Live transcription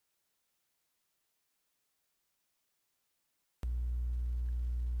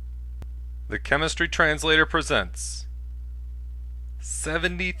The Chemistry Translator presents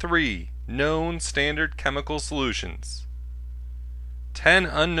 73 known standard chemical solutions, 10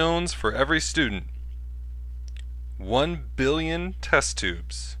 unknowns for every student, 1 billion test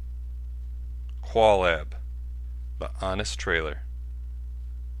tubes. Qual, the honest trailer.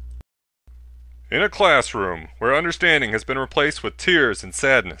 In a classroom where understanding has been replaced with tears and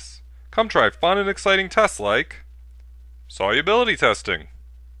sadness, come try fun and exciting tests like solubility testing.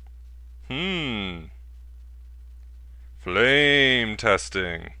 Flame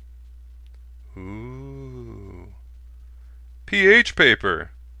testing. Ooh. pH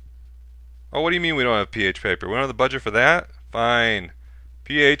paper. Oh, what do you mean we don't have pH paper? We don't have the budget for that? Fine.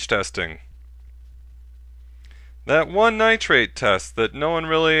 pH testing. That one nitrate test that no one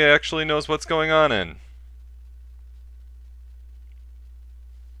really actually knows what's going on in.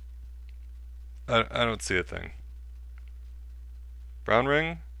 I don't see a thing. Brown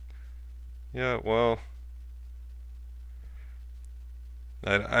ring? Yeah, well,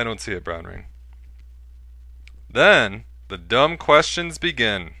 I don't see a brown ring. Then the dumb questions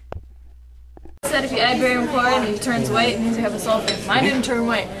begin. Said if you add barium chloride and it turns white, it means you have a sulfate. Mine didn't turn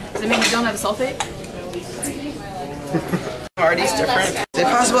white. Does it mean you don't have a sulfate? Are these different? Is it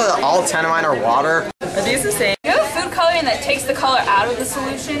possible that all 10 of mine are water? Are these the same? You have food coloring that takes the color out of the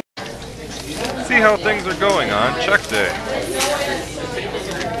solution. See how things are going on check day.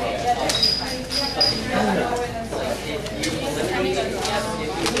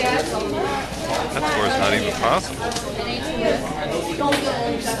 That score is not even possible.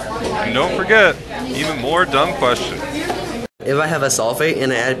 And don't forget, even more dumb questions. If I have a sulfate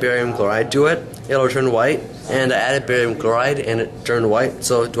and I add barium chloride to it, it'll turn white, and I added barium chloride and it turned white,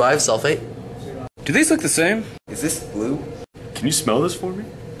 so do I have sulfate? Do these look the same? Is this blue? Can you smell this for me?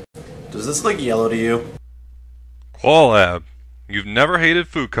 Does this look yellow to you? Qual, you've never hated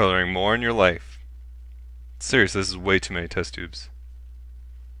food coloring more in your life. Seriously, this is way too many test tubes.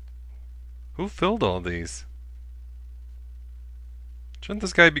 Who filled all these? Shouldn't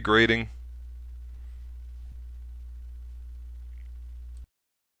this guy be grading?